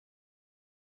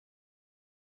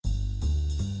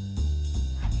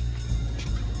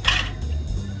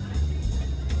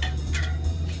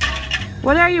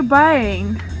What are you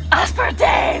buying?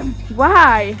 Aspartame!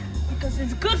 Why? Because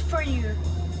it's good for you.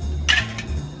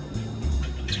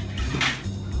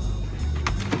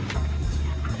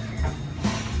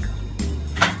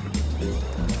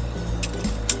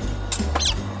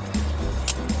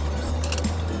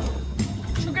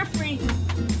 Sugar-free.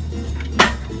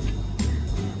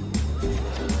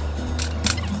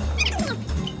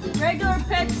 Regular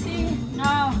Pepsi.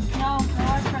 No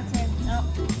aspartame. No.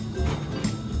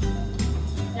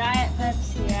 Diet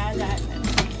Pepsi. Yeah, Diet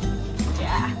Pepsi.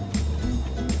 Yeah.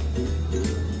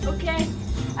 Okay,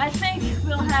 I think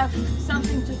we'll have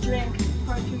something to drink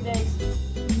for 3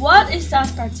 days. What is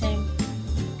aspartame?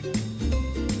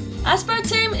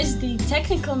 Aspartame is the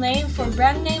technical name for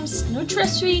brand names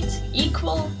NutraSweet,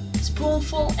 Equal,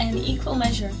 Spoonful, and Equal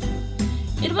Measure.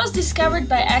 It was discovered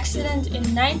by accident in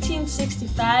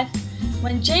 1965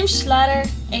 when James Slater,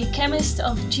 a chemist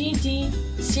of GD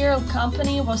Cereal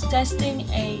Company, was testing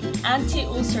an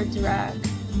anti-ulcer drug.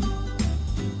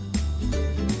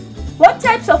 What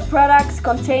types of products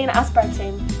contain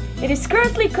aspartame? It is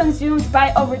currently consumed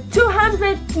by over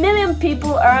 200 million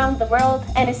people around the world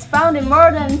and is found in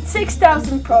more than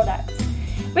 6,000 products.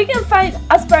 We can find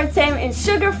aspartame in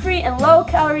sugar-free and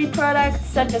low-calorie products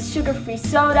such as sugar-free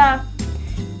soda.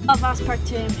 Of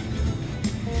aspartame.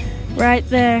 Right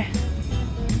there.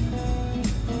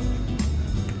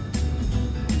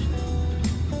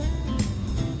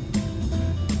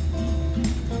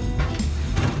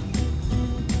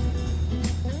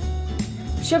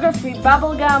 Sugar-free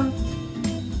bubblegum,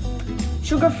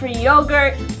 sugar-free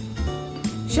yogurt,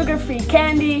 sugar-free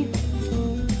candy,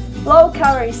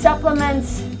 low-calorie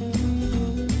supplements.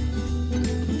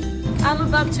 I'm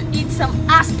about to eat some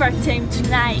aspartame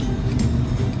tonight.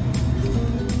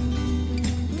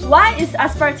 Why is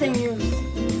aspartame used?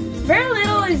 Very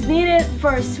little is needed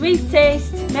for a sweet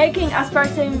taste, making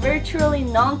aspartame virtually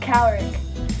non-caloric.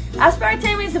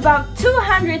 Aspartame is about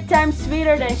 200 times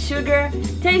sweeter than sugar,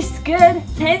 tastes good,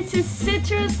 enhances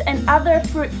citrus and other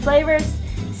fruit flavors,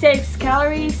 saves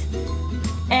calories,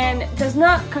 and does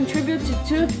not contribute to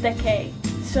tooth decay.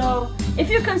 So, if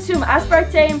you consume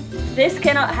aspartame, this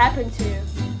cannot happen to you.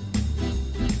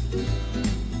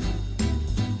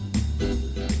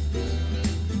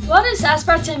 What is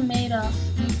aspartame made of?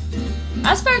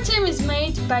 Aspartame is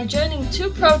made by joining two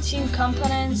protein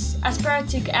components,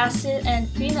 aspartic acid and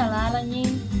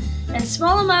phenylalanine, and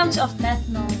small amounts of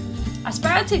methanol.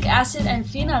 Aspartic acid and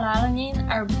phenylalanine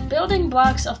are building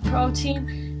blocks of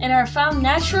protein and are found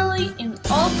naturally in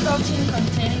all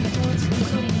protein-containing foods,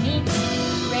 including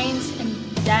meats, grains,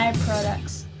 and dairy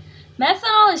products.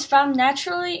 Methanol is found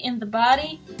naturally in the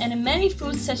body and in many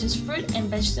foods such as fruit and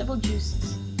vegetable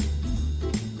juices.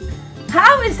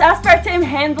 How is aspartame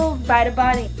handled by the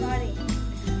body?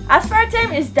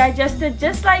 Aspartame is digested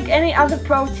just like any other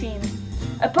protein.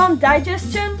 Upon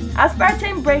digestion,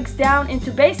 aspartame breaks down into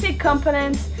basic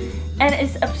components and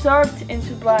is absorbed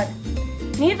into blood.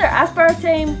 Neither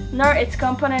aspartame nor its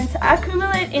components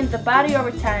accumulate in the body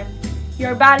over time.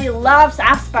 Your body loves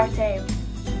aspartame.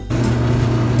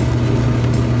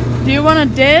 Do you want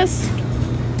a disc?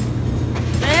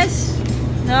 This?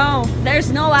 No, there's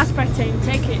no aspartame.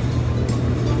 Take it.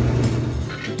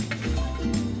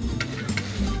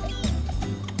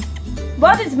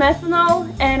 What is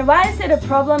methanol and why is it a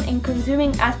problem in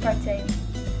consuming aspartame?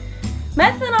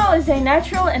 Methanol is a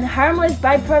natural and harmless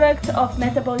byproduct of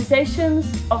metabolizations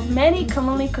of many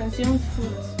commonly consumed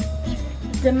foods.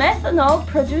 The methanol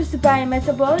produced by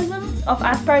metabolism of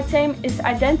aspartame is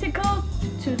identical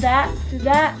to that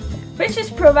which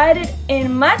is provided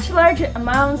in much larger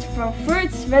amounts from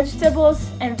fruits, vegetables,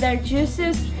 and their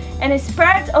juices and is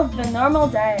part of the normal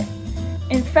diet.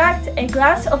 In fact, a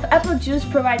glass of apple juice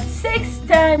provides 6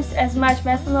 times as much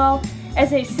methanol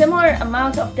as a similar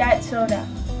amount of diet soda.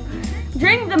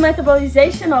 During the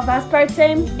metabolization of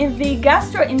aspartame in the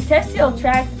gastrointestinal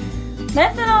tract,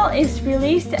 methanol is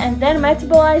released and then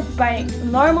metabolized by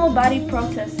normal body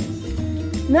processes.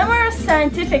 Numerous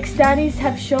scientific studies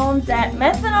have shown that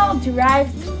methanol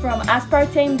derived from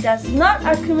aspartame does not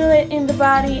accumulate in the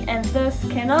body and thus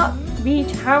cannot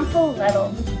reach harmful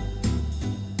levels.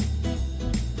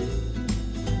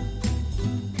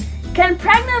 Can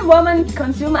pregnant women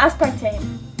consume aspartame?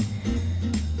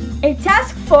 A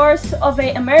task force of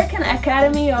the American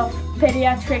Academy of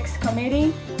Pediatrics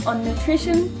Committee on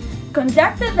Nutrition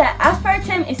conducted that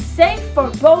aspartame is safe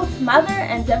for both mother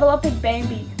and developing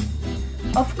baby.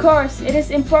 Of course, it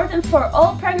is important for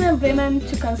all pregnant women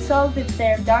to consult with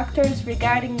their doctors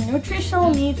regarding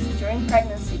nutritional needs during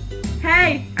pregnancy.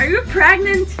 Hey, are you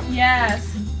pregnant?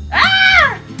 Yes.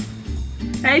 Ah!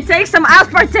 Hey, take some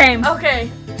aspartame. Okay.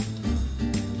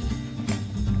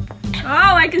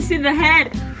 Oh, I can see the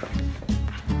head.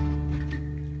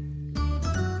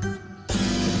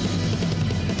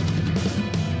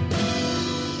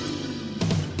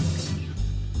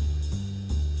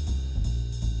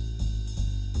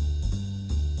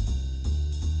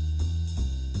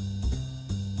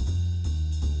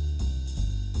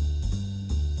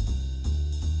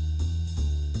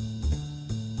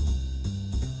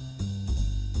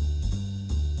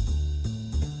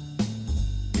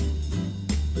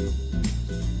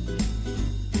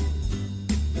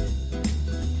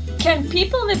 Can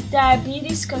people with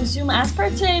diabetes consume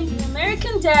aspartame? The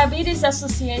American Diabetes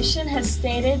Association has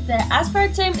stated that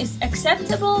aspartame is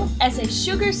acceptable as a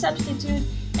sugar substitute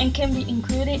and can be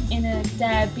included in a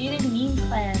diabetes meal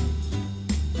plan.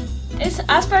 Is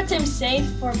aspartame safe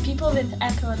for people with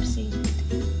epilepsy?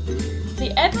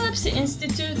 The Epilepsy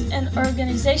Institute, an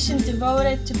organization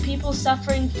devoted to people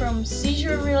suffering from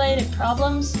seizure-related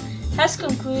problems, has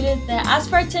concluded that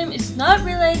aspartame is not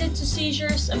related to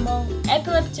seizures among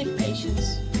epileptic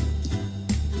patients.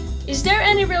 Is there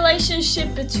any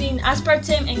relationship between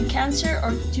aspartame and cancer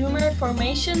or tumor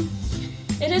formation?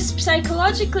 It is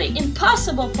psychologically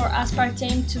impossible for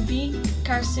aspartame to be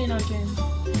carcinogen.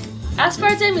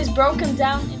 Aspartame is broken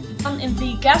down in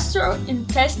the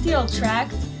gastrointestinal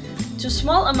tract to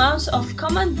small amounts of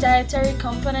common dietary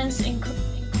components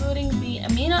including the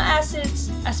amino acids,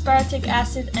 aspartic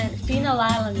acid, and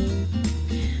phenylalanine.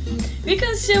 We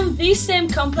consume these same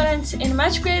components in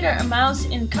much greater amounts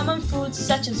in common foods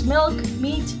such as milk,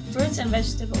 meat, fruits, and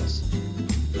vegetables.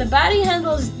 The body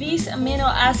handles these amino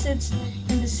acids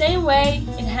in the same way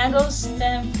it handles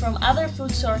them from other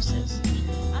food sources.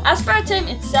 Aspartame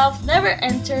itself never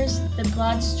enters the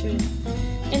bloodstream.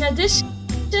 In addition,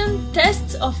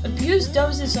 tests of abused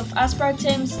doses of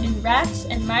aspartame in rats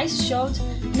and mice showed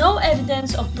no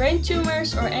evidence of brain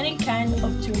tumors or any kind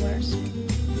of tumors.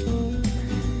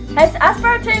 Has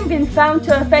aspartame been found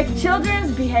to affect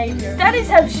children's behavior? Studies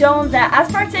have shown that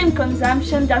aspartame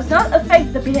consumption does not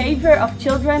affect the behavior of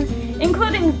children,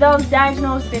 including those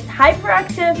diagnosed with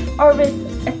hyperactive or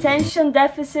with attention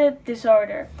deficit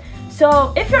disorder.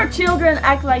 So, if your children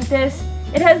act like this,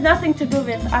 it has nothing to do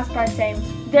with aspartame.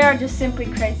 They are just simply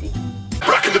crazy.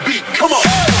 Rockin' the beat, come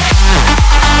on!